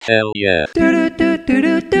Hell yeah. The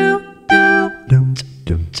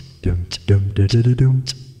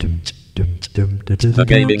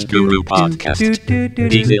Gaming Guru Podcast. He's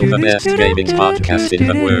the best gaming podcast in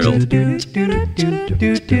the world.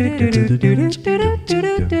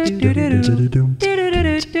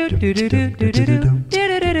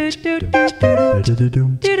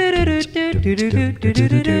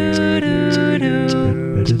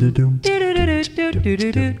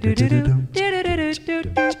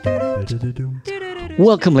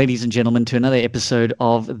 Welcome, ladies and gentlemen, to another episode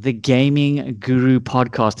of the Gaming Guru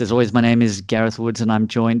Podcast. As always, my name is Gareth Woods, and I'm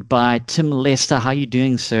joined by Tim Lester. How are you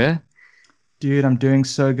doing, sir? Dude, I'm doing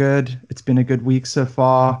so good. It's been a good week so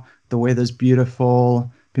far. The weather's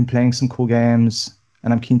beautiful. Been playing some cool games,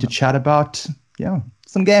 and I'm keen to chat about,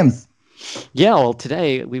 some games. Yeah, well,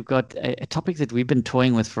 today we've got a topic that we've been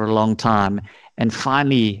toying with for a long time and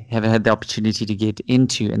finally have had the opportunity to get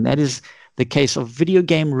into, and that is the case of video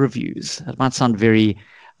game reviews. It might sound very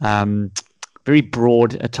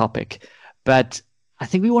broad a topic, but I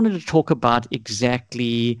think we wanted to talk about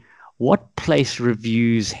exactly what place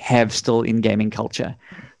reviews have still in gaming culture.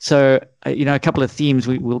 So, a couple of themes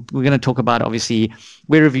we're going to talk about, obviously,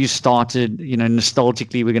 where reviews started,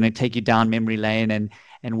 nostalgically, we're going to take you down memory lane and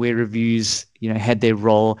where reviews, had their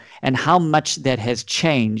role and how much that has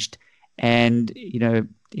changed and,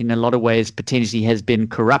 in a lot of ways potentially has been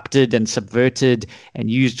corrupted and subverted and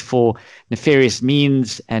used for nefarious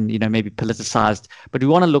means and, maybe politicized. But we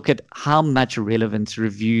want to look at how much relevance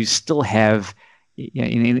reviews still have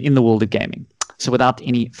in the world of gaming. So without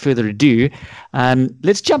any further ado,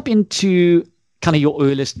 let's jump into kind of your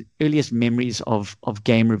earliest memories of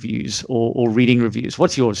game reviews or reading reviews.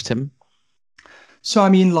 What's yours, Tim? So,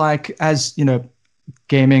 as,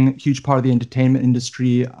 gaming, huge part of the entertainment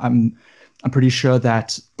industry, I'm pretty sure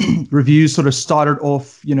that reviews sort of started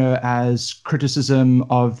off, as criticism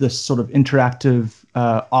of this sort of interactive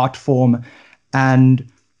art form. And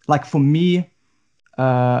for me,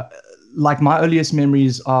 my earliest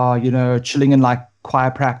memories are, chilling in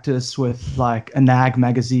choir practice with a NAG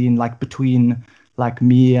magazine, between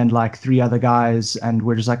me and three other guys. And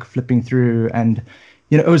we're just flipping through. And,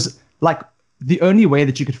 it was the only way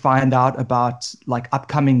that you could find out about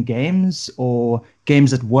upcoming games or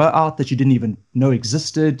games that were out that you didn't even know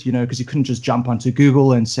existed, because you couldn't just jump onto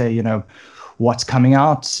Google and say, what's coming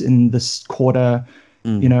out in this quarter.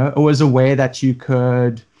 It was a way that you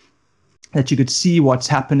could see what's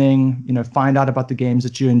happening, find out about the games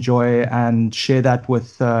that you enjoy and share that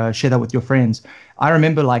with your friends. I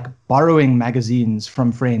remember borrowing magazines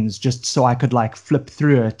from friends just so I could flip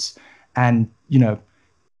through it and,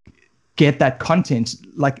 get that content.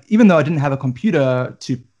 Even though I didn't have a computer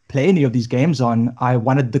to play any of these games on, I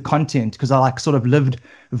wanted the content because I sort of lived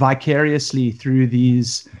vicariously through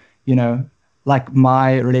these,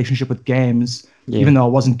 my relationship with games, even though I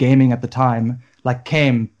wasn't gaming at the time,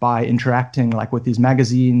 came by interacting with these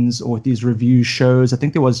magazines or with these review shows. I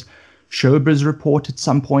think there was Showbiz Report at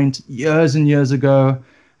some point years and years ago,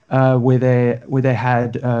 where they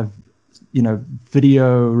had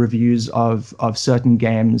video reviews of certain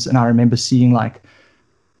games. And I remember seeing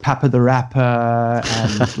Papa the Rapper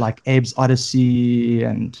and Abe's Odyssey,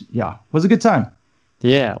 and it was a good time.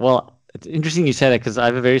 Yeah, well, it's interesting you say that because I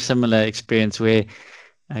have a very similar experience where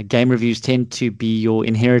game reviews tend to be your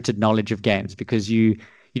inherited knowledge of games because you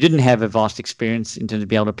didn't have a vast experience in terms of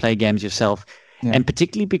being able to play games yourself. Yeah. And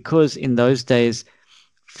particularly because in those days,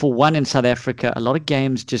 for one, in South Africa, a lot of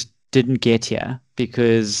games just didn't get here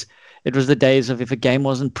because it was the days of if a game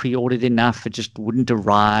wasn't pre-ordered enough, it just wouldn't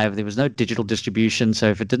arrive. There was no digital distribution. So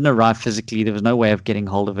if it didn't arrive physically, there was no way of getting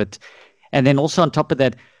hold of it. And then also on top of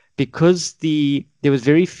that, because there was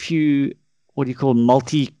very few, what do you call,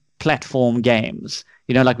 multi-platform games,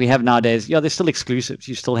 like we have nowadays. Yeah, they're still exclusives.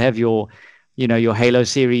 You still have your Halo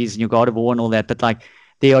series and your God of War and all that. But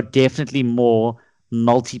there are definitely more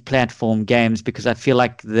multi-platform games because I feel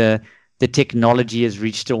like the technology has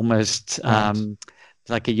reached almost... Right.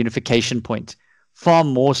 Like a unification point, far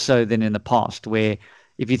more so than in the past, where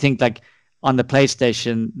if you think on the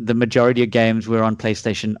PlayStation, the majority of games were on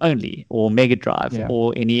PlayStation only or Mega Drive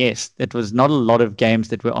or NES. That was not a lot of games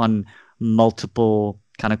that were on multiple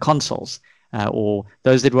kind of consoles or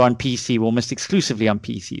those that were on PC were almost exclusively on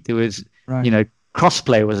PC. There was,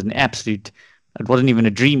 crossplay was an absolute, it wasn't even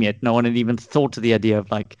a dream yet. No one had even thought of the idea of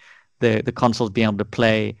the consoles being able to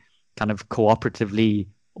play kind of cooperatively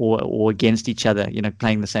or against each other,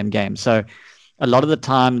 playing the same game. So a lot of the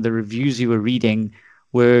time, the reviews you were reading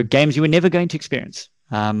were games you were never going to experience,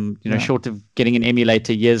 short of getting an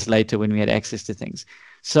emulator years later when we had access to things.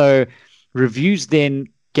 So reviews then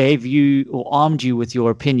gave you or armed you with your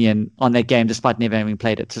opinion on that game despite never having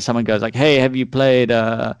played it. So someone goes like, hey, have you played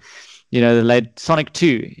the late Sonic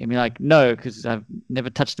 2? And you're like, no, because I've never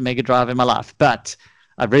touched a Mega Drive in my life, but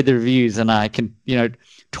I've read the reviews and I can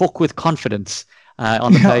talk with confidence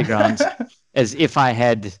on the playground as if I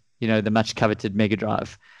had the much coveted Mega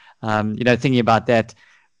Drive. Thinking about that,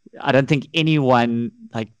 I don't think anyone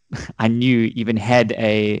like I knew even had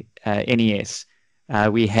a NES.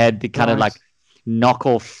 We had the kind of like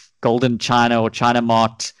knockoff Golden China or China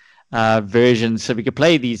Mart versions, so we could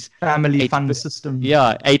play these family fun system.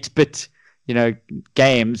 Yeah, 8-bit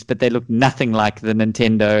games, but they look nothing like the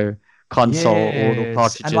Nintendo console or the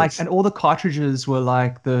cartridges. And all the cartridges were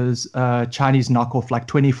like those Chinese knockoff, like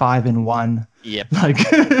 25 in one. Yep. Like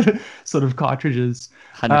sort of cartridges.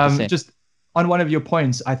 100%. Just on one of your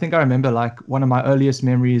points, I think I remember like one of my earliest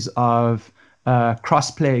memories of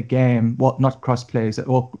cross-play game, well, not cross-play,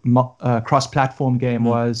 or cross-platform game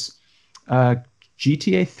was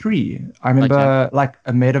GTA 3. I remember like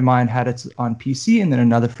a mate of mine had it on PC and then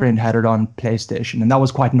another friend had it on PlayStation, and that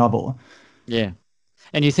was quite novel. Yeah.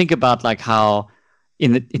 And you think about like how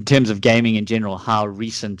in terms of gaming in general, how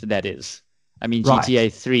recent that is. I mean,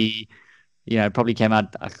 GTA 3, probably came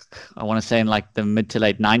out, I want to say in like the mid to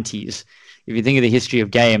late 90s. If you think of the history of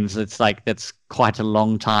games, it's like that's quite a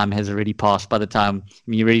long time has already passed by the time. I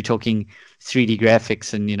mean, you're really talking 3D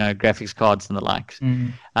graphics and, graphics cards and the likes.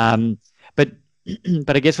 But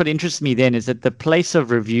I guess what interests me then is that the place of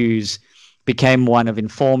reviews became one of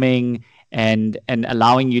informing and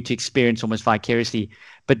allowing you to experience almost vicariously.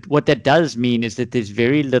 But what that does mean is that there's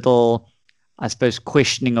very little, I suppose,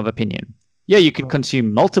 questioning of opinion. Yeah, you could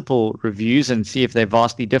consume multiple reviews and see if they're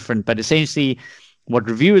vastly different, but essentially what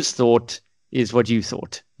reviewers thought is what you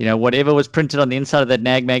thought. Whatever was printed on the inside of that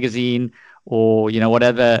NAG magazine or,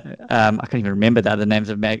 whatever, I can't even remember the other names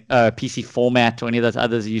of PC Format or any of those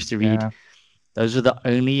others I used to read. Yeah. Those were the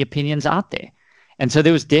only opinions out there. And so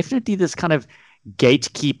there was definitely this kind of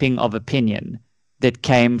gatekeeping of opinion that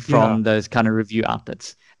came from those kind of review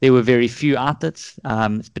outlets. There were very few outlets,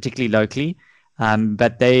 particularly locally,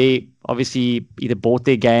 but they obviously either bought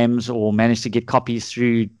their games or managed to get copies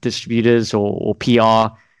through distributors or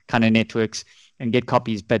PR kind of networks and get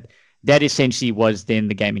copies. But that essentially was then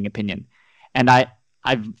the gaming opinion. And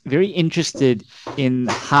I'm very interested in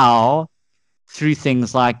how through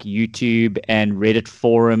things like YouTube and Reddit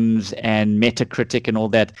forums and Metacritic and all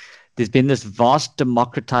that, there's been this vast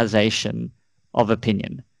democratization of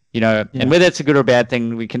opinion, and whether it's a good or bad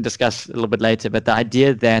thing, we can discuss a little bit later. But the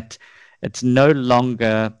idea that it's no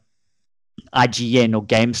longer IGN or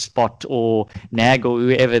GameSpot or NAG or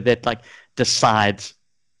whoever that like decides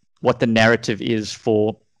what the narrative is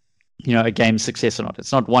for, a game's success or not.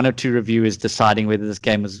 It's not one or two reviewers deciding whether this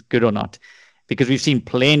game is good or not, because we've seen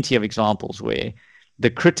plenty of examples where the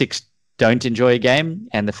critics don't enjoy a game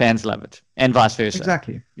and the fans love it, and vice versa.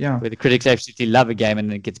 Exactly. Yeah. Where the critics absolutely love a game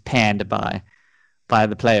and it gets panned by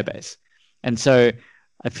the player base. And so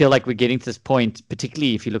I feel like we're getting to this point,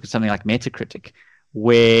 particularly if you look at something like Metacritic,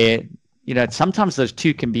 where sometimes those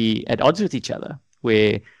two can be at odds with each other,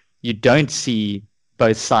 where you don't see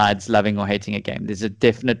both sides loving or hating a game. There's a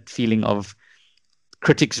definite feeling of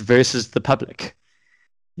critics versus the public.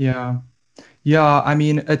 Yeah. I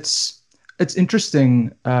mean, it's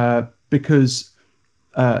interesting because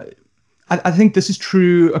I think this is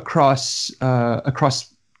true across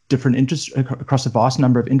different across a vast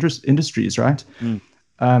number of industries, right?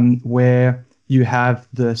 Where you have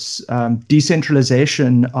this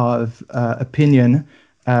decentralization of opinion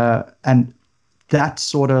and that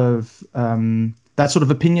sort of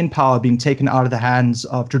opinion power being taken out of the hands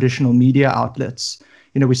of traditional media outlets.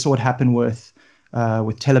 We saw it happen with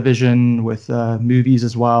television, with movies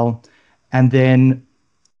as well, and then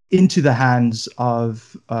into the hands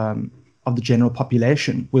of the general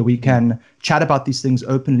population, where we can chat about these things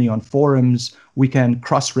openly on forums. We can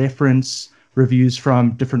cross-reference reviews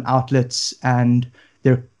from different outlets, and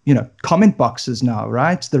there are comment boxes now,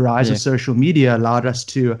 right? The rise of social media allowed us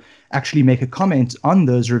to actually make a comment on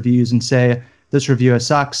those reviews and say, this reviewer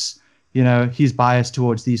sucks, he's biased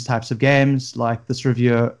towards these types of games, like this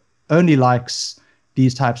reviewer only likes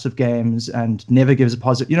these types of games and never gives a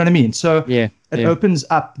positive, you know what I mean? So it opens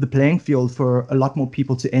up the playing field for a lot more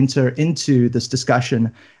people to enter into this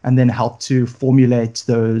discussion and then help to formulate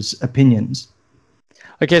those opinions.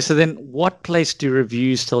 Okay, so then what place do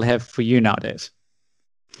reviews still have for you nowadays?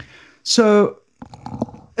 So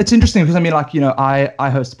it's interesting because I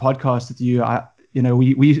host a podcast with you.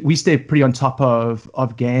 We stay pretty on top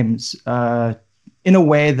of games in a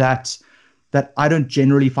way that that I don't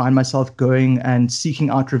generally find myself going and seeking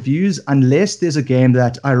out reviews unless there's a game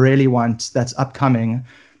that I really want that's upcoming.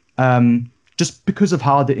 Just because of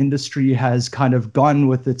how the industry has kind of gone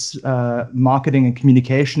with its marketing and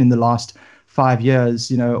communication in the last 5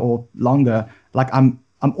 years, or longer, like I'm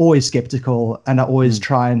always skeptical, and I always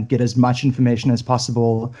try and get as much information as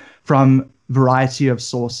possible from variety of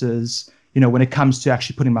sources, when it comes to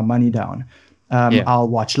actually putting my money down. I'll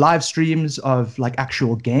watch live streams of like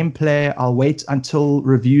actual gameplay. I'll wait until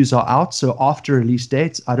reviews are out. So after release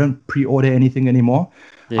date, I don't pre-order anything anymore.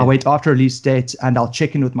 I'll wait after release date, and I'll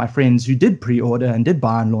check in with my friends who did pre-order and did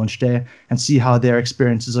buy on launch day and see how their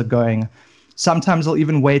experiences are going. Sometimes I'll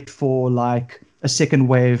even wait for like a second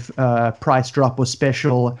wave price drop or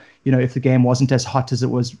special. If the game wasn't as hot as it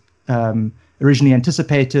was originally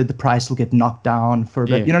anticipated, the price will get knocked down for a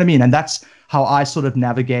bit. You know what I mean? And that's how I sort of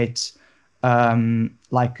navigate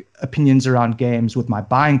like opinions around games with my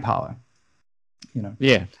buying power.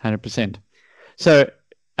 Yeah, 100%. So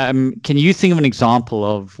can you think of an example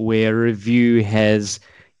of where a review has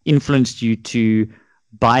influenced you to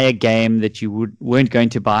buy a game that you weren't going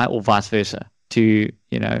to buy, or vice versa, to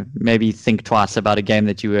maybe think twice about a game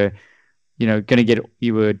that you were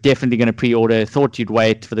you were definitely going to pre-order, thought you'd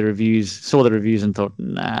wait for the reviews, saw the reviews and thought,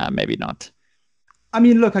 nah, maybe not? I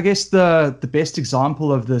mean, look, I guess the best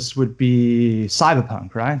example of this would be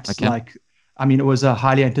Cyberpunk, right? Okay. Like, I mean, it was a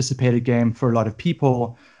highly anticipated game for a lot of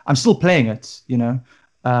people. I'm still playing it,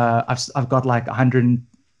 I've got like 100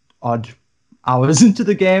 odd hours into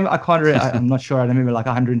the game. I'm not sure. I remember like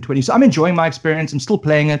 120. So I'm enjoying my experience. I'm still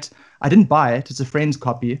playing it. I didn't buy it. It's a friend's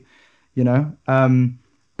copy,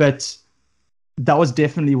 but that was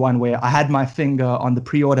definitely one where I had my finger on the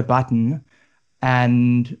pre-order button,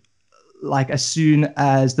 and like as soon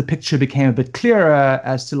as the picture became a bit clearer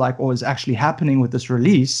as to like what was actually happening with this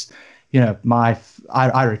release,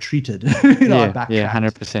 I retreated. I backtracked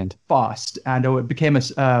 100% fast, and it became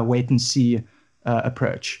a wait and see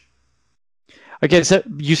approach. Okay, so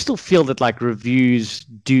you still feel that like reviews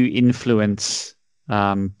do influence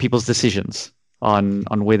people's decisions on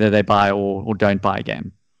whether they buy or don't buy a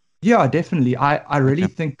game? Yeah, definitely. I really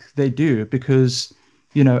think they do, because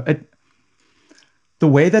the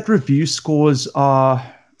way that review scores are,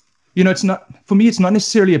 it's not, for me, it's not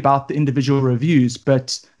necessarily about the individual reviews,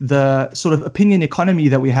 but the sort of opinion economy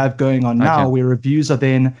that we have going on now, where reviews are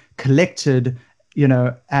then collected,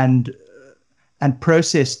 and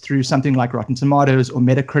processed through something like Rotten Tomatoes or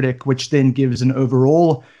Metacritic, which then gives an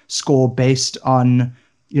overall score based on,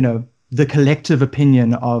 the collective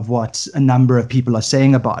opinion of what a number of people are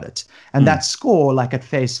saying about it. And that score, like at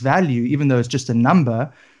face value, even though it's just a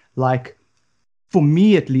number, like, for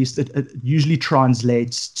me, at least, it usually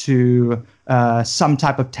translates to some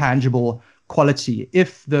type of tangible quality.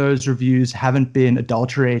 If those reviews haven't been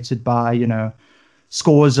adulterated by,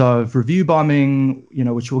 scores of review bombing,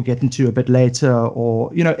 which we'll get into a bit later,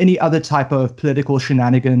 or, any other type of political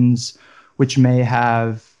shenanigans, which may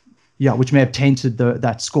have tainted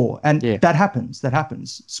that score. And that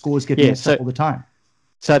happens. Scores get messed up all the time.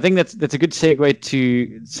 So I think that's a good segue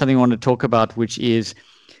to something I want to talk about, which is,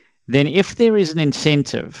 then if there is an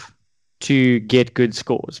incentive to get good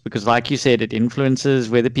scores, because like you said, it influences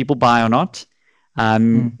whether people buy or not.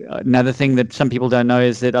 Another thing that some people don't know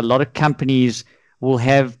is that a lot of companies will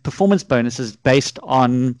have performance bonuses based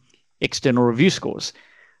on external review scores.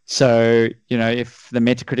 So, if the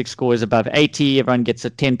Metacritic score is above 80, everyone gets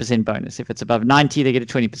a 10% bonus. If it's above 90, they get a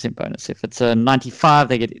 20% bonus. If it's a 95,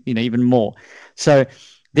 they get, even more. So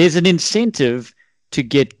there's an incentive to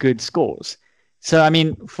get good scores. So, I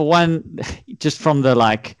mean, for one, just from the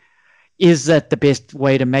like, is that the best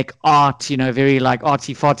way to make art, very like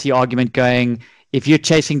artsy-fartsy argument going, if you're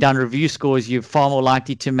chasing down review scores, you're far more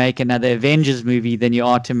likely to make another Avengers movie than you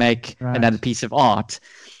are to make another piece of art.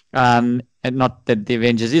 And not that the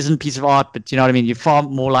Avengers isn't a piece of art, but you know what I mean? You're far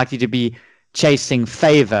more likely to be chasing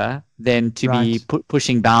favor than to be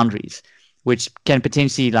pushing boundaries, which can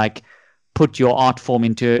potentially like put your art form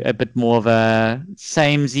into a bit more of a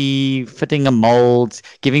samey, fitting a mold,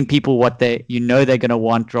 giving people what they're going to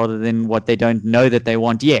want rather than what they don't know that they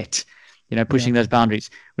want yet. Pushing those boundaries.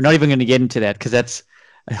 We're not even going to get into that because that's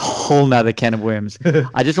a whole nother can of worms.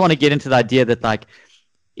 I just want to get into the idea that like,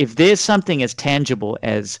 if there's something as tangible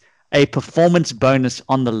as a performance bonus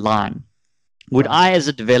on the line, would I as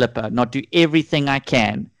a developer not do everything I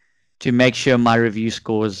can to make sure my review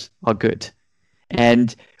scores are good?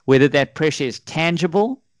 And whether that pressure is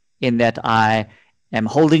tangible in that I am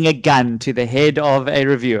holding a gun to the head of a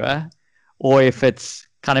reviewer, or if it's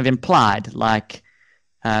kind of implied, like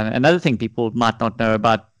another thing people might not know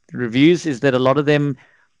about reviews is that a lot of them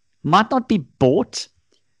might not be bought,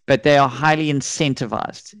 but they are highly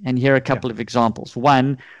incentivized. And here are a couple of examples.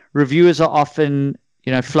 One, reviewers are often,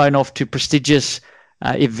 flown off to prestigious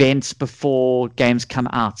events before games come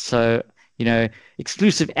out. So,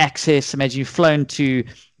 exclusive access. Imagine you've flown to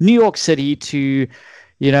New York City to,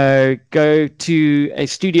 go to a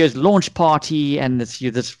studio's launch party, and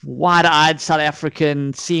you're this wide-eyed South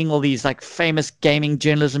African seeing all these like famous gaming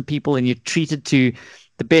journalism people, and you're treated to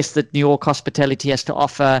the best that New York hospitality has to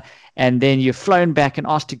offer, and then you're flown back and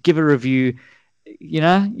asked to give a review.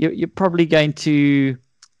 You're probably going to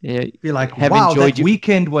be like, wow, that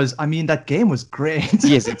weekend was, that game was great.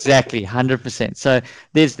 Yes, exactly, 100%. So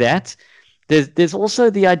there's that. There's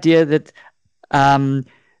also the idea that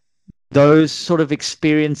those sort of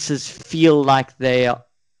experiences feel like they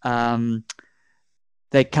come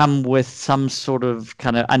with some sort of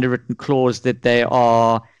kind of underwritten clause that they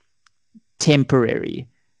are temporary.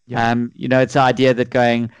 Yeah. It's the idea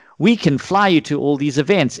that we can fly you to all these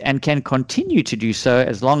events and can continue to do so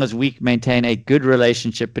as long as we maintain a good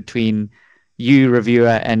relationship between you,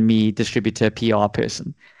 reviewer, and me, distributor, PR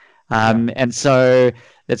person. And so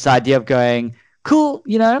that's the idea of going, cool,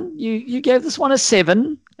 you gave this one a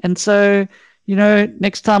 7. And so,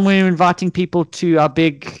 next time we're inviting people to our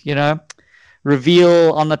big,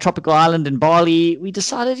 reveal on the tropical island in Bali, we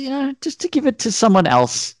decided, just to give it to someone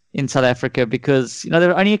else in South Africa because, there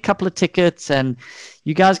were only a couple of tickets and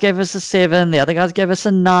you guys gave us a 7. The other guys gave us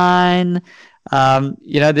a 9. I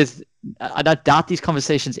don't doubt these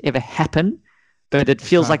conversations ever happen, but it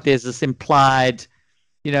feels like there's this implied,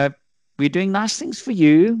 we're doing nice things for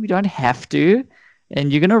you. We don't have to.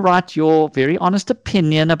 And you're going to write your very honest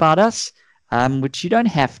opinion about us, which you don't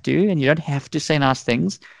have to, and you don't have to say nice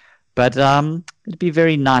things. But it'd be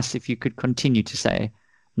very nice if you could continue to say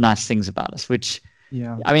nice things about us, which,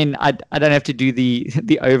 I don't have to do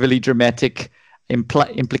the overly dramatic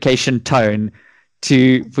implication tone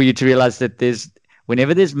for you to realize that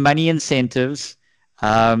whenever there's money incentives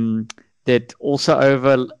that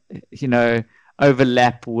also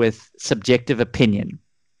overlap with subjective opinion.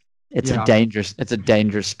 It's a dangerous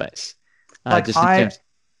space. I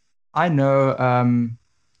know. I'm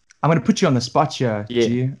going to put you on the spot here,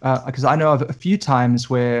 because I know of a few times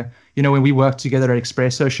where when we worked together at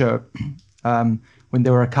Espresso Show, when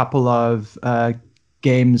there were a couple of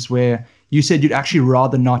games where you said you'd actually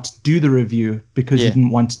rather not do the review because you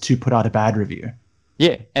didn't want to put out a bad review.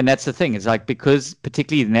 Yeah, and that's the thing. It's like because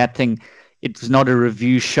particularly in that thing, it was not a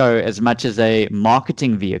review show as much as a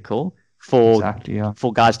marketing vehicle for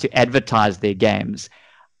guys to advertise their games.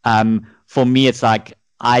 For me, it's like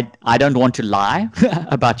I don't want to lie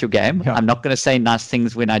about your game. I'm not going to say nice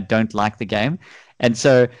things when I don't like the game. And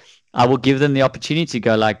so I will give them the opportunity to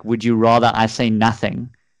go like, would you rather I say nothing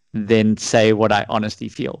than say what I honestly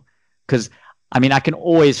feel? Because, I can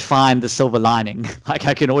always find the silver lining. Like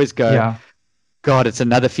I can always go, God, it's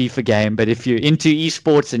another FIFA game. But if you're into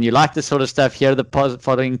esports and you like this sort of stuff, here are the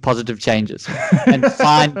following positive changes. And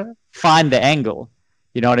find the angle.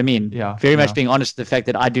 You know what I mean? Yeah. Very much being honest with the fact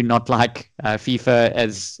that I do not like FIFA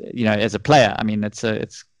as a player.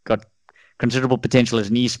 It's got considerable potential as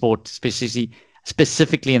an esport,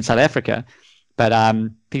 specifically in South Africa. But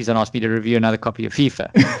please don't ask me to review another copy of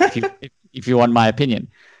FIFA if you want my opinion.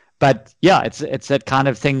 But yeah, it's that kind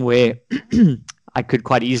of thing where I could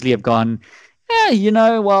quite easily have gone,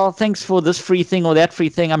 well, thanks for this free thing or that free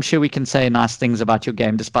thing. I'm sure we can say nice things about your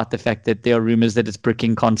game, despite the fact that there are rumors that it's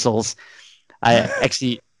bricking consoles. I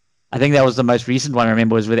think that was the most recent one I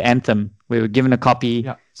remember was with Anthem. We were given a copy,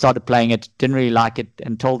 started playing it, didn't really like it,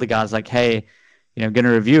 and told the guys like, hey, I'm going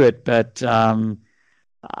to review it, but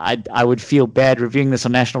I would feel bad reviewing this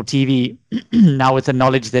on national TV now with the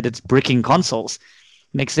knowledge that it's bricking consoles.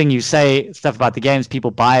 Next thing you say stuff about the games,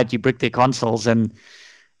 people buy it, you brick their consoles, and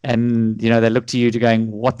they look to you to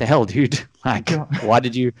going, what the hell, dude? Like, why do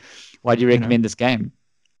you recommend this game?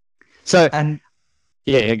 So, and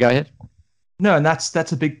go ahead. No, and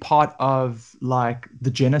that's a big part of like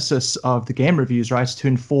the genesis of the game reviews, right? It's to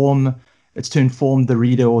inform the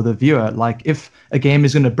reader or the viewer. Like if a game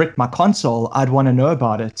is going to brick my console, I'd want to know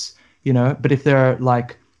about it, But if there are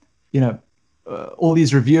like, all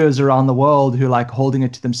these reviewers around the world who are like holding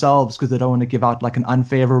it to themselves because they don't want to give out like an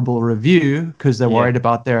unfavorable review because they're worried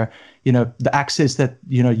about their, the access that,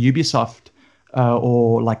 Ubisoft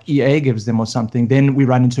or like EA gives them or something, then we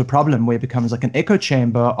run into a problem where it becomes like an echo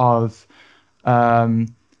chamber of, of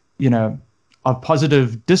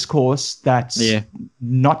positive discourse that's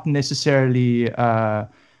not necessarily, it's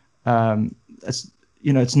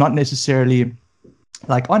not necessarily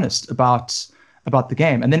like honest about the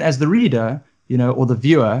game. And then as the reader, or the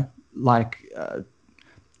viewer, like,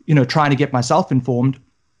 trying to get myself informed,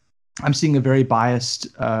 I'm seeing a very biased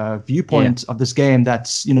viewpoint of this game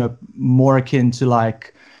that's, you know, more akin to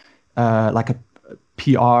like a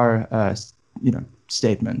PR,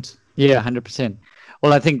 statement. Yeah, 100%.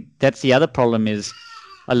 Well, I think that's the other problem is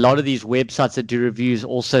a lot of these websites that do reviews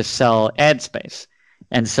also sell ad space.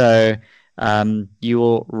 And so you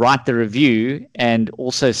will write the review and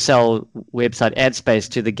also sell website ad space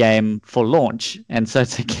to the game for launch. And so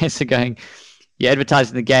it's a case of going, you're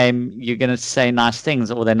advertising the game, you're going to say nice things,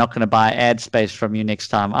 or they're not going to buy ad space from you next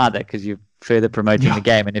time either, because you're further promoting the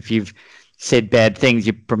game. And if you've said bad things,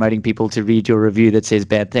 you're promoting people to read your review that says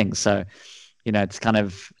bad things. So, you know, it's kind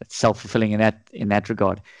of self-fulfilling in that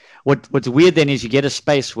regard. What's weird then is you get a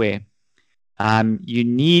space where you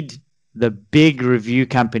need the big review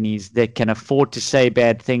companies that can afford to say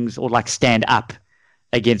bad things or like stand up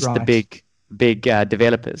against the big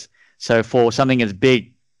developers. So for something as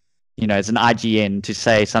big, you know, as an IGN to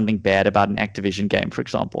say something bad about an Activision game, for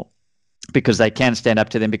example, because they can stand up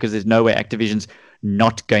to them, because there's no way Activision's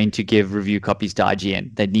not going to give review copies to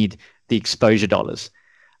IGN. They need the exposure dollars.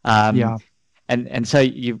 And so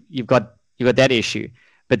you've got that issue.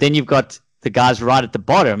 But then you've got the guys right at the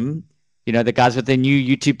bottom, you know, the guys with their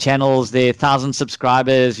new YouTube channels, their 1,000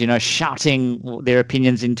 subscribers, you know, shouting their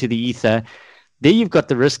opinions into the ether. There you've got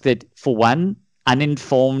the risk that, for one,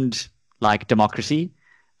 uninformed like democracy,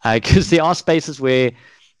 because there are spaces where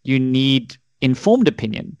you need informed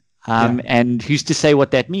opinion. And who's to say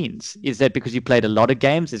what that means? Is that because you played a lot of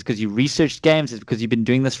games? Is it because you researched games? Is it because you've been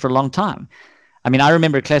doing this for a long time? I mean, I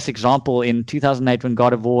remember a classic example in 2008 when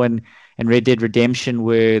God of War and Red Dead Redemption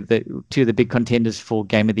were the two of the big contenders for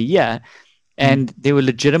Game of the Year. And there were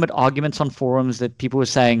legitimate arguments on forums that people were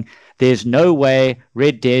saying, there's no way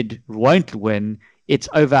Red Dead won't win. It's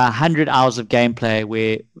over 100 hours of gameplay,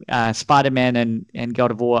 where Spider-Man and God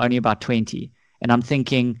of War are only about 20. And I'm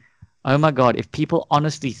thinking, oh my God, if people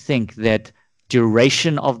honestly think that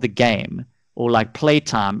duration of the game or like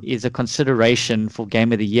playtime is a consideration for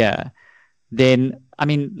Game of the Year, then, I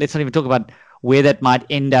mean, let's not even talk about where that might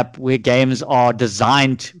end up, where games are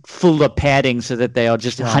designed full of padding so that they are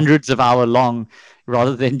just hundreds of hours long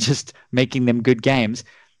rather than just making them good games.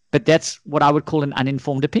 But that's what I would call an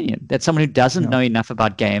uninformed opinion. That's someone who doesn't know enough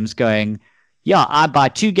about games going, yeah, I buy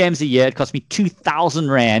 2 games a year. It costs me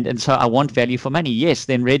 2,000 Rand. And so I want value for money. Yes,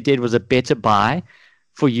 then Red Dead was a better buy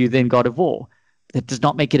for you than God of War. That does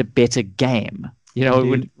not make it a better game. You know,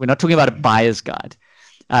 we're not talking about a buyer's guide.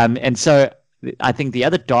 And so I think the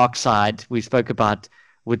other dark side we spoke about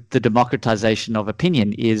with the democratization of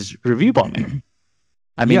opinion is review bombing.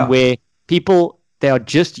 I mean, where people, they are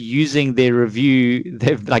just using their review,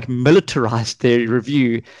 they've like militarized their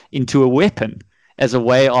review into a weapon as a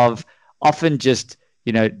way of often just,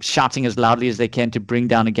 you know, shouting as loudly as they can to bring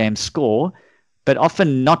down a game's score, but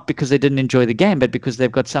often not because they didn't enjoy the game, but because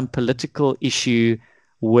they've got some political issue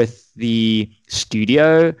with the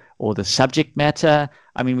studio or the subject matter.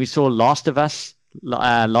 I mean, we saw Last of Us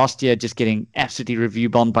last year just getting absolutely review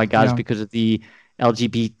bombed by guys because of the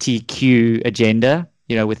LGBTQ agenda,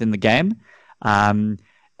 you know, within the game. And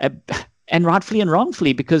rightfully and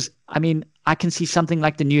wrongfully, because, I mean, I can see something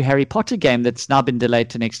like the new Harry Potter game that's now been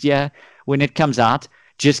delayed to next year, when it comes out,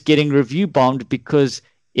 just getting review bombed because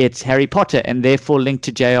it's Harry Potter and therefore linked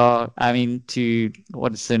to to,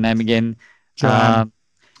 what is her name again? Joanne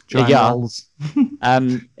Knowles.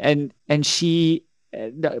 And she,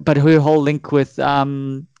 but her whole link with,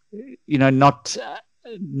 not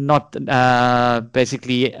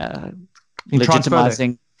basically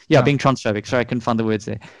legitimizing, being transphobic. Sorry, I couldn't find the words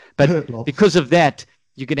there. But because of that,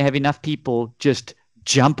 you're going to have enough people just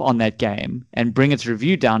jump on that game and bring its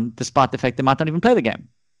review down, despite the fact they might not even play the game.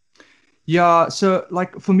 Yeah, so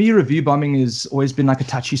like for me, review bombing has always been like a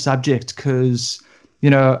touchy subject because, you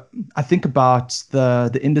know, I think about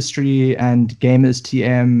the industry and gamers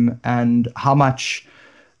TM and how much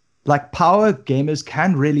like power gamers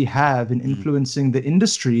can really have in influencing the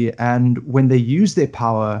industry. And when they use their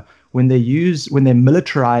power, when they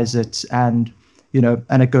militarize it and, you know,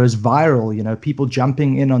 and it goes viral, you know, people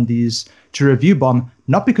jumping in on these to review bomb,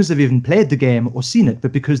 not because they've even played the game or seen it,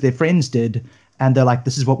 but because their friends did. And they're like,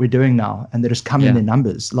 this is what we're doing now. And they just come in their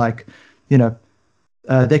numbers. Like, you know,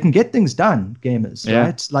 they can get things done, gamers,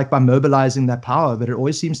 right? Like by mobilizing that power, but it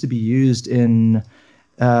always seems to be used in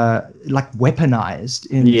like weaponized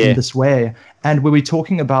in this way. And when we're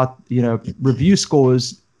talking about, you know, review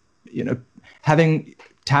scores, you know, having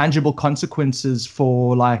tangible consequences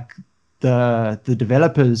for like the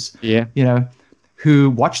developers, you know,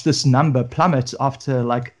 who watch this number plummet after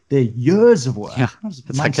like their years of work. Yeah,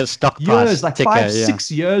 it's like a stock price years, like ticker,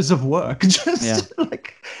 5-6 years of work, just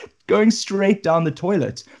like going straight down the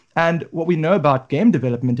toilet. And what we know about game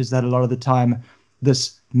development is that a lot of the time,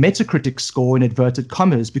 this Metacritic score in inverted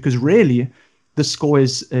commas, because really the score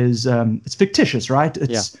is it's fictitious, right?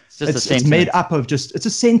 It's It's made up of it's a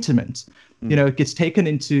sentiment. It gets taken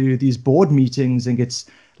into these board meetings and gets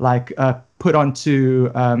like put onto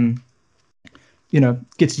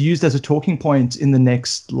gets used as a talking point in the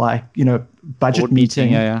next budget board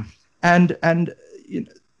meeting. Yeah. And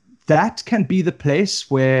that can be the place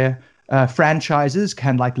where franchises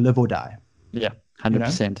can live or die. Yeah,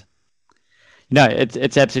 100%. No,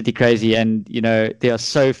 it's absolutely crazy, and there are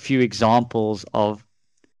so few examples of.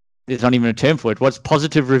 There's not even a term for it. What's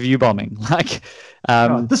positive review bombing?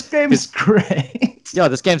 This game is great. Yeah,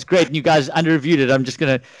 this game's great, and you guys under-reviewed it.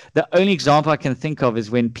 The only example I can think of is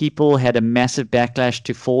when people had a massive backlash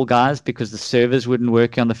to Fall Guys because the servers wouldn't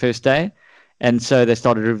work on the first day, and so they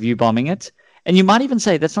started review bombing it. And you might even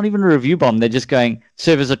say that's not even a review bomb. They're just going,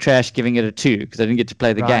 servers are trash, giving it a 2 because they didn't get to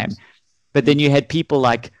play the game. But then you had people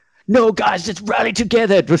like, no, guys, let's rally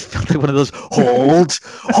together. It was like one of those, hold.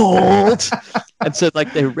 And so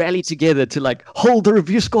they rally together to hold the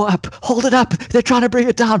review score up, hold it up. They're trying to bring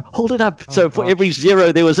it down, hold it up. So for every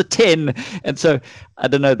 0, there was a 10. And so, I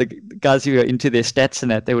don't know, the guys who are into their stats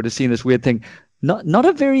and that, they would have seen this weird thing. Not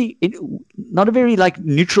a very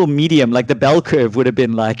neutral medium, like the bell curve would have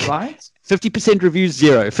been right? 50% reviews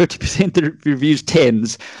 0, 50% reviews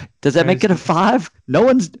 10s. Does that make it a 5? No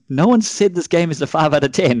one's said this game is a 5 out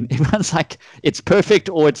of 10. Everyone's like, it's perfect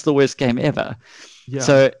or it's the worst game ever. Yeah.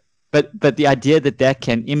 So, but the idea that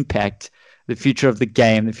can impact the future of the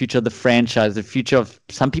game, the future of the franchise, the future of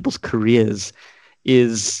some people's careers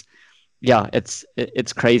is,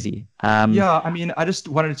 it's crazy. I just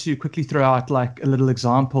wanted to quickly throw out a little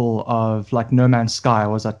example of No Man's Sky.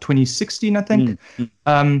 Was that 2016, I think?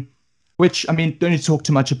 Which, don't need to talk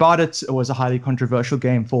too much about it. It was a highly controversial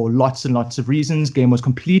game for lots and lots of reasons. Game was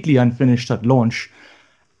completely unfinished at launch.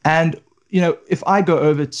 And, if I go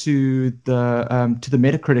over to the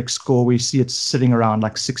Metacritic score, we see it's sitting around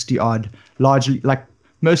 60 odd, largely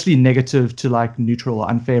mostly negative to neutral or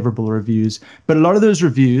unfavorable reviews. But a lot of those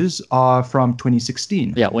reviews are from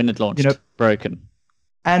 2016. Yeah, when it launched, broken.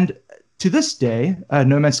 And to this day,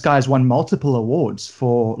 No Man's Sky has won multiple awards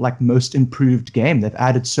for most improved game. They've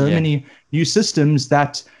added so many new systems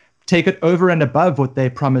that take it over and above what they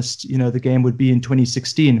promised, the game would be in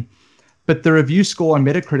 2016. But the review score on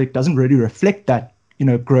Metacritic doesn't really reflect that,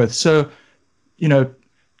 growth. So,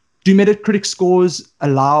 do Metacritic scores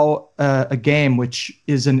allow a game which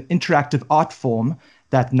is an interactive art form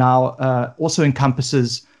that now also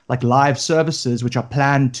encompasses live services, which are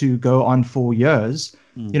planned to go on for years?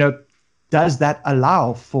 Does that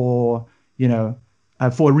allow for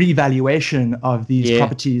for reevaluation of these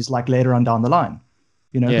properties later on down the line?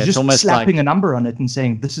 Just slapping a number on it and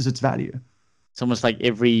saying this is its value. It's almost like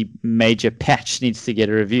every major patch needs to get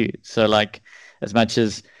a review. So as much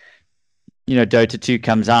as Dota 2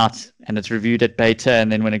 comes out and it's reviewed at beta, and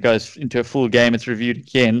then when it goes into a full game, it's reviewed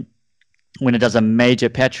again. When it does a major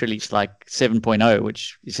patch release like 7.0,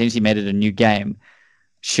 which essentially made it a new game,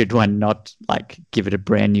 should one not give it a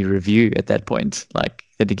brand new review at that point,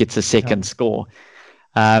 that it gets a second score?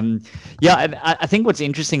 And I think what's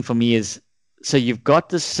interesting for me is, so you've got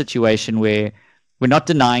this situation where we're not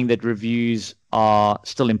denying that reviews are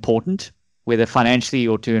still important, whether financially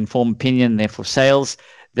or to inform opinion, therefore sales.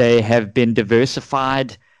 They have been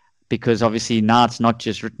diversified because obviously now it's not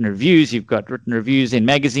just written reviews. You've got written reviews in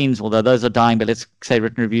magazines, although those are dying, but let's say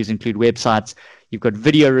written reviews include websites. You've got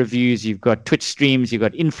video reviews, you've got Twitch streams, you've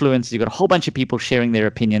got influencers, you've got a whole bunch of people sharing their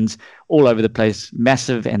opinions all over the place,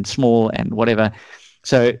 massive and small and whatever.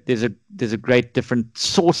 So there's a great different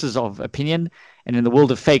sources of opinion. And in the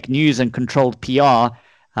world of fake news and controlled PR,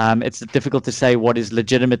 it's difficult to say what is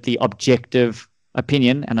legitimately objective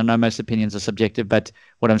opinion. And I know most opinions are subjective, but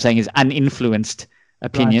what I'm saying is uninfluenced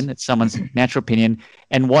opinion. Right. It's someone's natural opinion.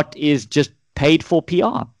 And what is just paid for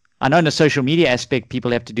PR. I know in the social media aspect, people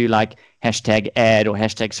have to do hashtag ad or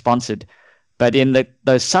hashtag sponsored. But in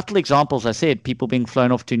those subtle examples I said, people being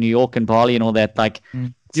flown off to New York and Bali and all that,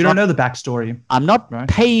 you don't know the backstory. I'm not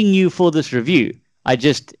paying you for this review. I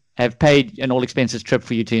just have paid an all expenses trip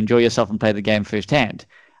for you to enjoy yourself and play the game firsthand,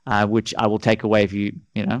 which I will take away if you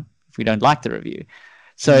don't like the review.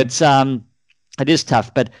 So it is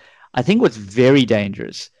tough. But I think what's very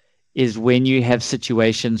dangerous is when you have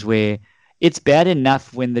situations where it's bad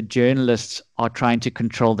enough when the journalists are trying to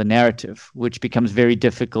control the narrative, which becomes very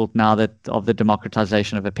difficult now that of the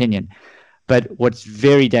democratization of opinion. But what's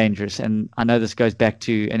very dangerous, and I know this goes back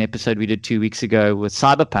to an episode we did 2 weeks ago with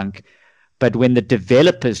Cyberpunk, but when the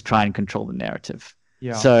developers try and control the narrative.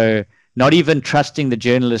 Yeah. So not even trusting the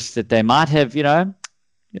journalists that they might have,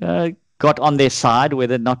 got on their side,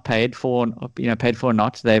 whether not paid for or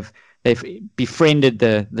not. They've befriended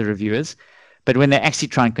the reviewers, but when they actually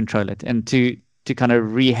try and control it, and to kind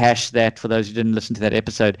of rehash that for those who didn't listen to that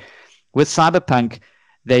episode, with Cyberpunk,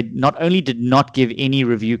 they not only did not give any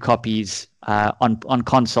review copies on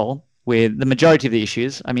console, where the majority of the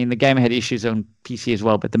issues, I mean, the game had issues on PC as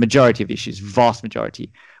well, but the majority of the issues, vast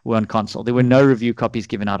majority, were on console. There were no review copies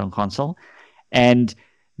given out on console. And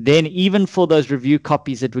then even for those review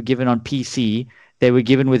copies that were given on PC, they were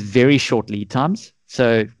given with very short lead times.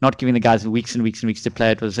 So not giving the guys weeks and weeks and weeks to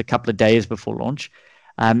play. It was a couple of days before launch.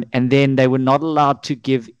 And then they were not allowed to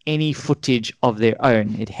give any footage of their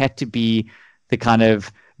own. It had to be the kind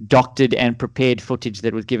of doctored and prepared footage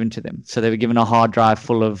that was given to them. So they were given a hard drive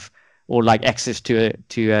full of, or like access to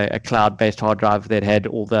a cloud-based hard drive that had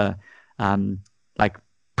all the like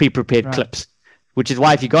pre-prepared clips. Which is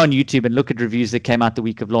why if you go on YouTube and look at reviews that came out the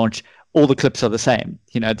week of launch, all the clips are the same.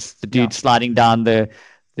 It's the dude sliding down the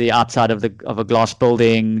outside of a glass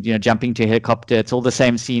building, jumping to a helicopter. It's all the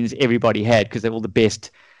same scenes everybody had because they're all the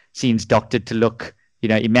best scenes doctored to look,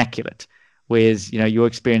 immaculate. Whereas, your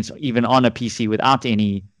experience even on a PC without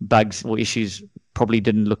any bugs or issues probably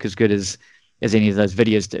didn't look as good as any of those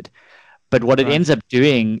videos did. But what it ends up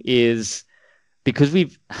doing is, because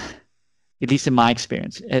we've, at least in my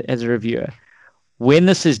experience as a reviewer, when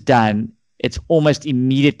this is done, it's almost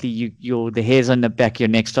immediately the hairs on the back of your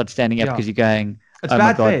neck start standing up because you're going, it's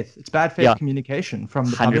bad faith. It's bad faith communication from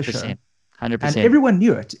the 100%, publisher. 100%. And everyone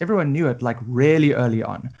knew it. Everyone knew it like really early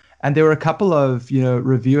on. And there were a couple of,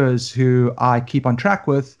 reviewers who I keep on track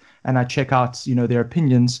with and I check out, their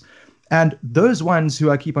opinions. And those ones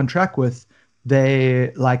who I keep on track with,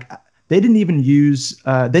 they didn't even use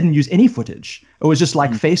any footage. It was just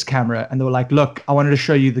like face camera. And they were like, look, I wanted to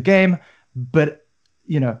show you the game, but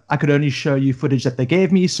I could only show you footage that they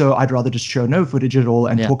gave me, so I'd rather just show no footage at all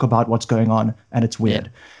and talk about what's going on, and it's weird.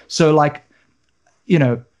 Yeah. So,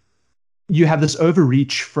 you have this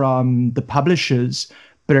overreach from the publishers,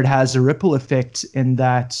 but it has a ripple effect in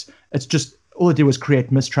that it's just all it did was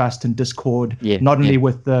create mistrust and discord, not only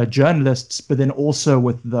with the journalists, but then also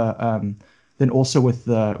with the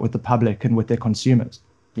public and with their consumers.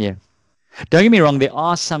 Yeah. Don't get me wrong, there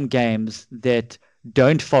are some games that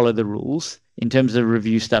don't follow the rules in terms of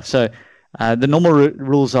review stuff. So the normal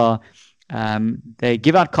rules are they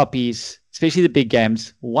give out copies, especially the big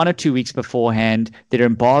games, 1 or 2 weeks beforehand. There are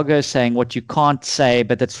embargoes saying what you can't say,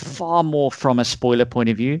 but that's far more from a spoiler point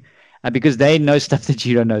of view because they know stuff that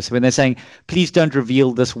you don't know. So when they're saying, please don't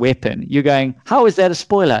reveal this weapon, you're going, how is that a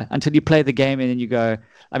spoiler? Until you play the game and then you go,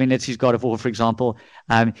 I mean, let's use God of War, for example.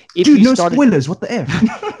 Spoilers, what the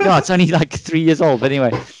F? No, it's only like 3 years old. But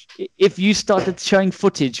anyway, if you started showing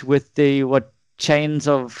footage with the Blades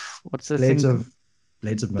of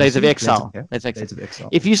Exile.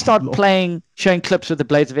 If you start showing clips with the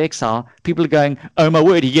Blades of Exile, people are going, oh my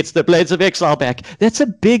word, he gets the Blades of Exile back. That's a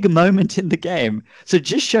big moment in the game. So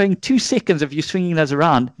just showing 2 seconds of you swinging those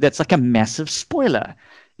around, that's like a massive spoiler.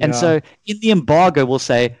 And so in the embargo, we'll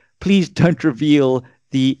say, please don't reveal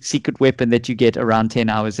the secret weapon that you get around 10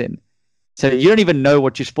 hours in. So you don't even know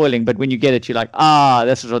what you're spoiling, but when you get it, you're like,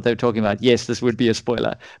 this is what they're talking about. Yes, this would be a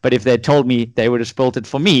spoiler. But if they told me, they would have spoiled it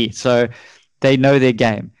for me. So they know their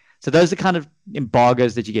game. So those are kind of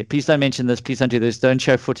embargoes that you get. Please don't mention this. Please don't do this. Don't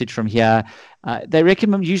show footage from here. They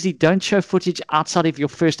recommend usually don't show footage outside of your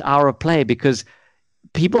first hour of play because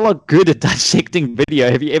people are good at dissecting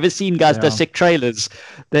video. Have you ever seen guys dissect trailers?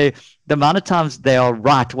 The amount of times they are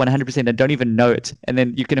right 100% and don't even know it. And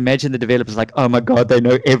then you can imagine the developers like, oh my God, they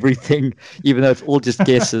know everything, even though it's all just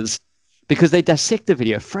guesses. Because they dissect the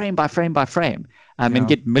video frame by frame by frame and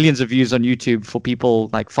get millions of views on YouTube for people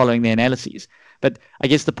like following their analyses. But I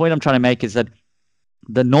guess the point I'm trying to make is that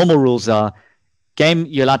the normal rules are game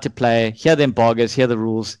you're allowed to play, here are the embargoes, here are the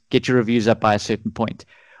rules, get your reviews up by a certain point.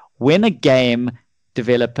 When a game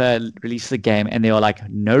developer releases the game and there are like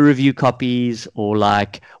no review copies or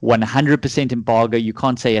like 100% embargo, you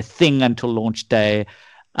can't say a thing until launch day.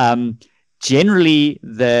 Generally,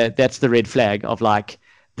 that's the red flag of like,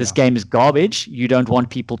 this game is garbage. You don't want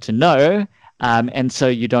people to know. And so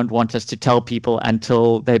you don't want us to tell people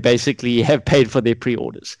until they basically have paid for their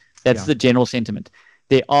pre-orders. That's the general sentiment.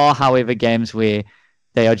 There are, however, games where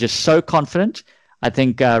they are just so confident. I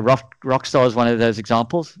think Rockstar is one of those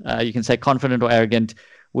examples. You can say confident or arrogant,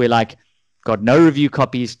 where like got no review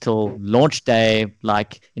copies till launch day.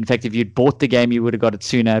 Like, in fact, if you'd bought the game, you would have got it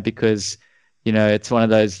sooner because, it's one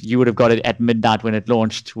of those, you would have got it at midnight when it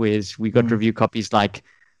launched, whereas we got review copies like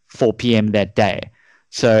 4 p.m. that day.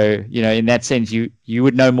 So, in that sense, you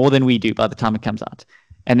would know more than we do by the time it comes out.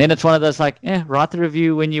 And then it's one of those like, write the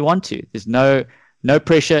review when you want to. There's no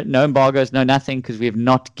pressure, no embargoes, no nothing, because we have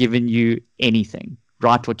not given you anything.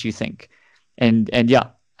 Write what you think. And yeah,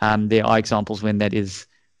 there are examples when that is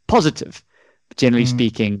positive. But generally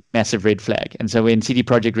speaking, massive red flag. And so when CD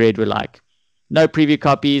Projekt Red were like, no preview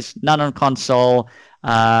copies, none on console,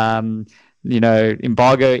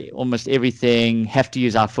 embargo almost everything, have to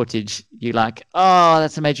use our footage, you're like, oh,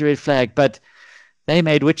 that's a major red flag. But they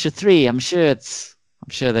made Witcher 3. I'm sure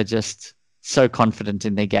they're just so confident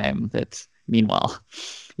in their game that meanwhile,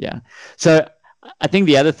 yeah. So I think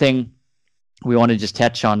the other thing we want to just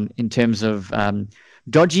touch on in terms of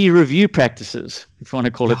dodgy review practices, if you want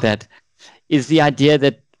to call it that, is the idea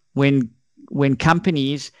that when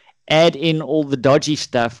companies add in all the dodgy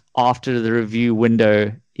stuff after the review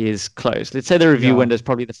window is closed. Let's say the review window is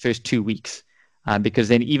probably the first 2 weeks, because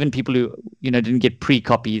then even people who didn't get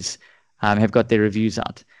pre-copies have got their reviews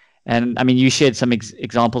out. And I mean, you shared some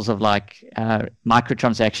examples of like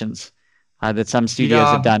microtransactions that some studios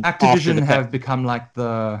have done. Activision have become like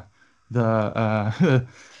the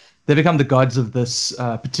they become the gods of this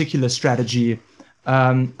particular strategy.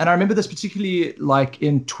 And I remember this particularly like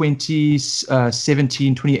in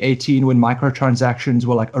 2017, 2018, when microtransactions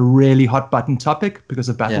were like a really hot button topic because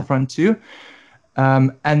of Battlefront 2.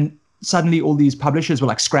 And suddenly all these publishers were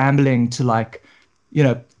like scrambling to like,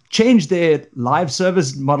 change their live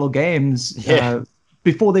service model games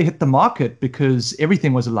before they hit the market, because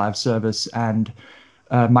everything was a live service, and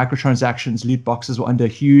microtransactions, loot boxes were under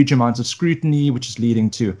huge amounts of scrutiny, which is leading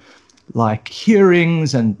to like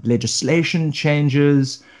hearings and legislation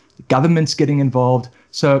changes, governments getting involved.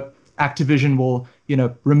 So Activision will,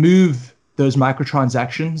 remove those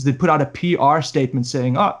microtransactions. They put out a PR statement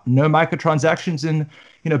saying, oh, no microtransactions in,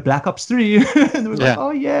 Black Ops 3. And it was like,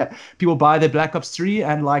 oh yeah, people buy their Black Ops 3,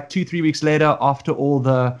 and like 2-3 weeks later, after all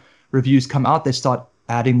the reviews come out, they start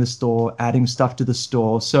adding stuff to the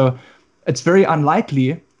store. So it's very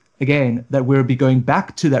unlikely, again, that we'll be going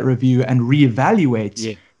back to that review and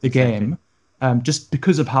reevaluate the game, just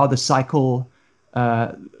because of how the cycle,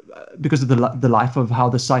 because of the life of how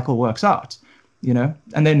the cycle works out,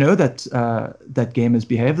 and they know that that gamers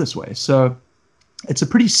behave this way. So it's a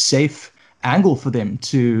pretty safe angle for them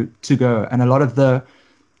to go. And a lot of the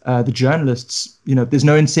journalists, there's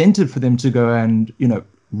no incentive for them to go and,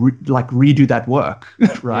 redo that work,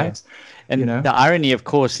 right? Yeah. And the irony, of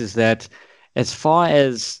course, is that as far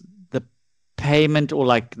as payment or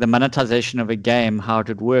like the monetization of a game, how it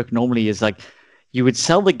would work normally is like you would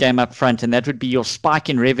sell the game up front, and that would be your spike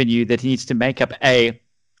in revenue that needs to make up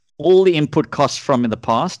all the input costs from in the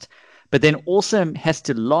past, but then also has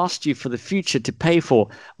to last you for the future to pay for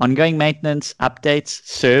ongoing maintenance, updates,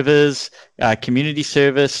 servers, community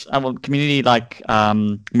service, community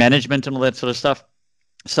management and all that sort of stuff.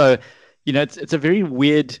 So, it's a very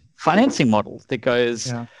weird financing model that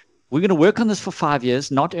goes, we're going to work on this for 5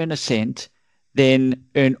 years, not earn a cent, then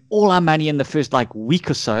earn all our money in the first week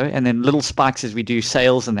or so, and then little spikes as we do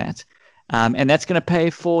sales and that. And that's going to pay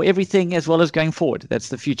for everything as well as going forward. That's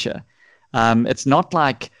the future. It's not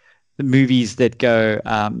like the movies that go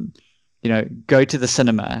to the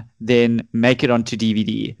cinema, then make it onto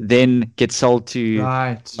DVD, then get sold to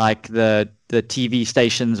like the TV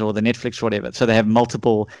stations or the Netflix or whatever. So they have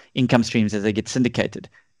multiple income streams as they get syndicated.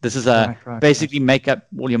 This is basically make up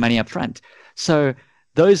all your money up front. So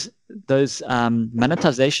those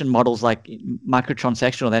monetization models like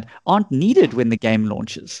microtransaction or that aren't needed when the game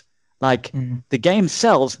launches. Like the game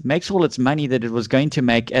sells, makes all its money that it was going to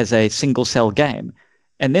make as a single cell game.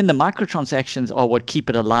 And then the microtransactions are what keep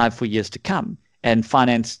it alive for years to come and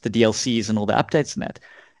finance the DLCs and all the updates and that.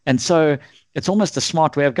 And so it's almost a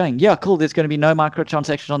smart way of going, yeah, cool, there's going to be no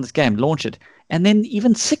microtransactions on this game, launch it. And then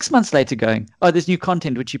even 6 months later going, oh, there's new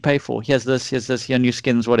content which you pay for. Here's this, here are new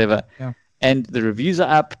skins, whatever. Yeah. And the reviews are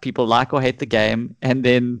up, people like or hate the game, and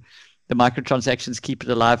then the microtransactions keep it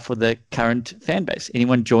alive for the current fan base.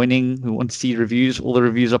 Anyone joining who wants to see reviews, all the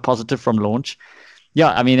reviews are positive from launch.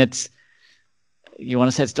 Yeah, I mean, you want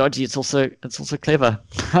to say it's dodgy, it's also clever.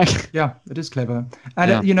 Yeah, it is clever.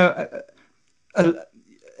 And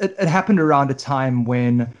it happened around a time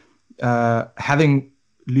when having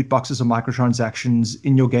loot boxes or microtransactions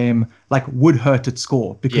in your game would hurt its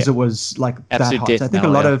score because it was that hot. I think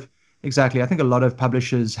I think a lot of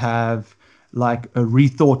publishers have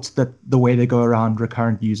rethought that the way they go around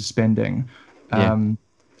recurrent user spending. And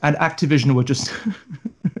Activision were just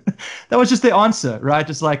that was just their answer, right?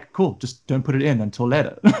 Just cool, just don't put it in until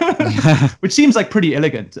later. Which seems pretty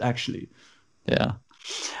elegant, actually. Yeah.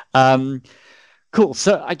 Cool.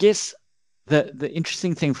 So I guess The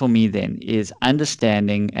interesting thing for me then is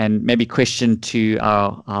understanding, and maybe question to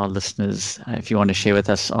our listeners. If you want to share with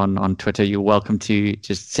us on Twitter, you're welcome to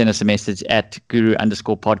just send us a message at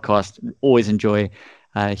Guru_podcast. Always enjoy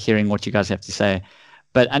hearing what you guys have to say.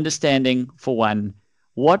 But understanding, for one,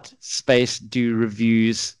 what space do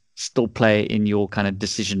reviews still play in your kind of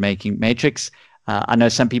decision-making matrix? I know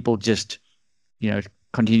some people just,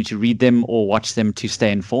 continue to read them or watch them to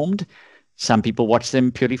stay informed. Some people watch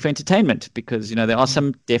them purely for entertainment because, there are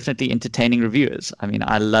some definitely entertaining reviewers. I mean,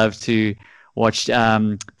 I love to watch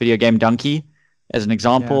Video Game Donkey as an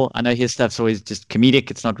example. Yeah. I know his stuff's always just comedic.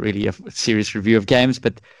 It's not really a serious review of games,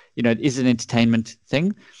 but, it is an entertainment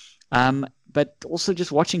thing. But also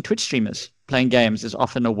just watching Twitch streamers playing games is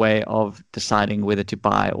often a way of deciding whether to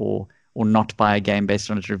buy or not buy a game based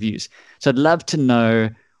on its reviews. So I'd love to know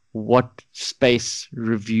what space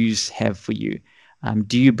reviews have for you.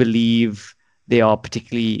 Do you believe there are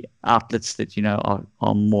particularly outlets that,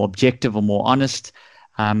 are more objective or more honest?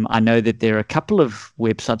 I know that there are a couple of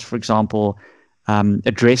websites, for example,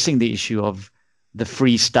 addressing the issue of the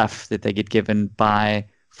free stuff that they get given by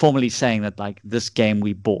formally saying that, like, this game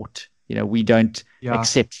we bought. We don't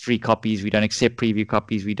accept free copies. We don't accept preview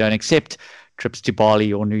copies. We don't accept trips to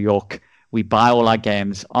Bali or New York. We buy all our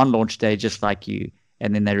games on launch day just like you,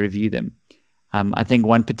 and then they review them. I think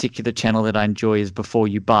one particular channel that I enjoy is Before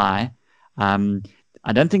You Buy. I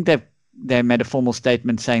don't think they made a formal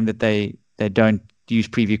statement saying that they don't use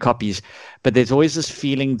preview copies, but there's always this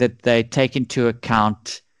feeling that they take into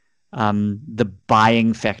account the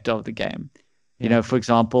buying factor of the game. Yeah. For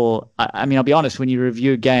example, I mean, I'll be honest, when you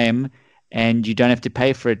review a game and you don't have to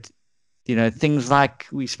pay for it, things like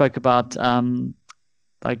we spoke about,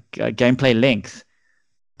 gameplay length,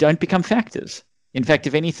 don't become factors. In fact,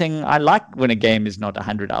 if anything, I like when a game is not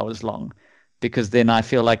 100 hours long, because then I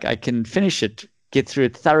feel like I can finish it, get through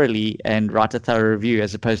it thoroughly, and write a thorough review,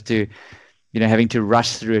 as opposed to, having to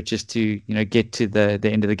rush through it just to, get to the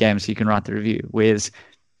end of the game so you can write the review. Whereas,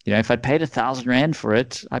 if I'd paid 1,000 Rand for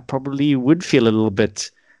it, I probably would feel a little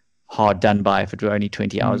bit hard done by if it were only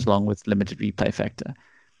 20 hours long with limited replay factor.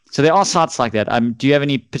 So there are sites like that. Do you have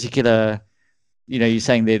any particular, you're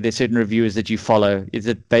saying there's certain reviewers that you follow? Is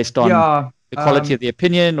it based on the quality of the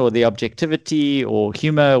opinion or the objectivity or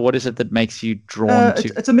humor? What is it that makes you drawn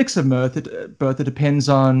to? It's a mix of both. It depends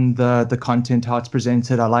on the content, how it's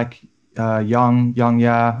presented. I like Young,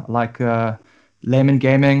 I like Layman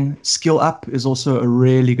Gaming. Skill Up is also a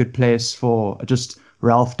really good place for just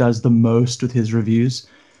Ralph does the most with his reviews.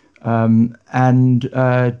 And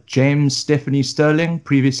James Stephanie Sterling,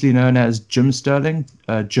 previously known as Jim Sterling,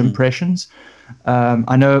 Jimpressions.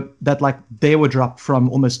 I know that they were dropped from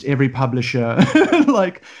almost every publisher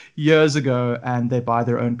years ago, and they buy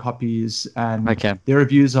their own copies, and their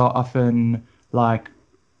reviews are often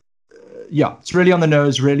it's really on the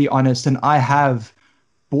nose, really honest. And I have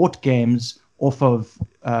bought games off of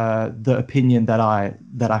the opinion that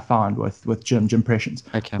I found with Jimpressions.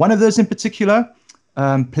 One of those in particular,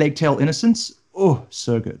 Plague Tale Innocence. Oh,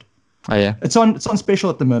 so good. Oh yeah, it's on special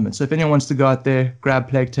at the moment. So if anyone wants to go out there, grab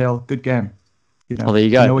Plague Tale. Good game. Well, there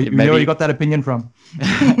you go. You know where you got that opinion from.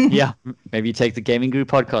 Yeah, maybe you take the Gaming Guru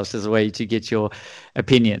podcast as a way to get your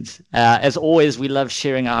opinions. As always, we love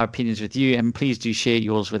sharing our opinions with you, and please do share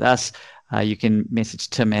yours with us. You can message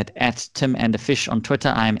Tim at TimAndAFish on Twitter.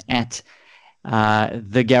 I'm at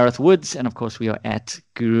the Gareth Woods, and of course we are at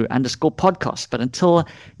Guru_podcast. But until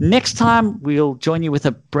next time, we'll join you with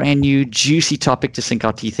a brand new juicy topic to sink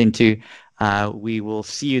our teeth into. We will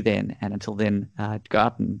see you then, and until then, go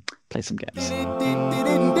out and play some games.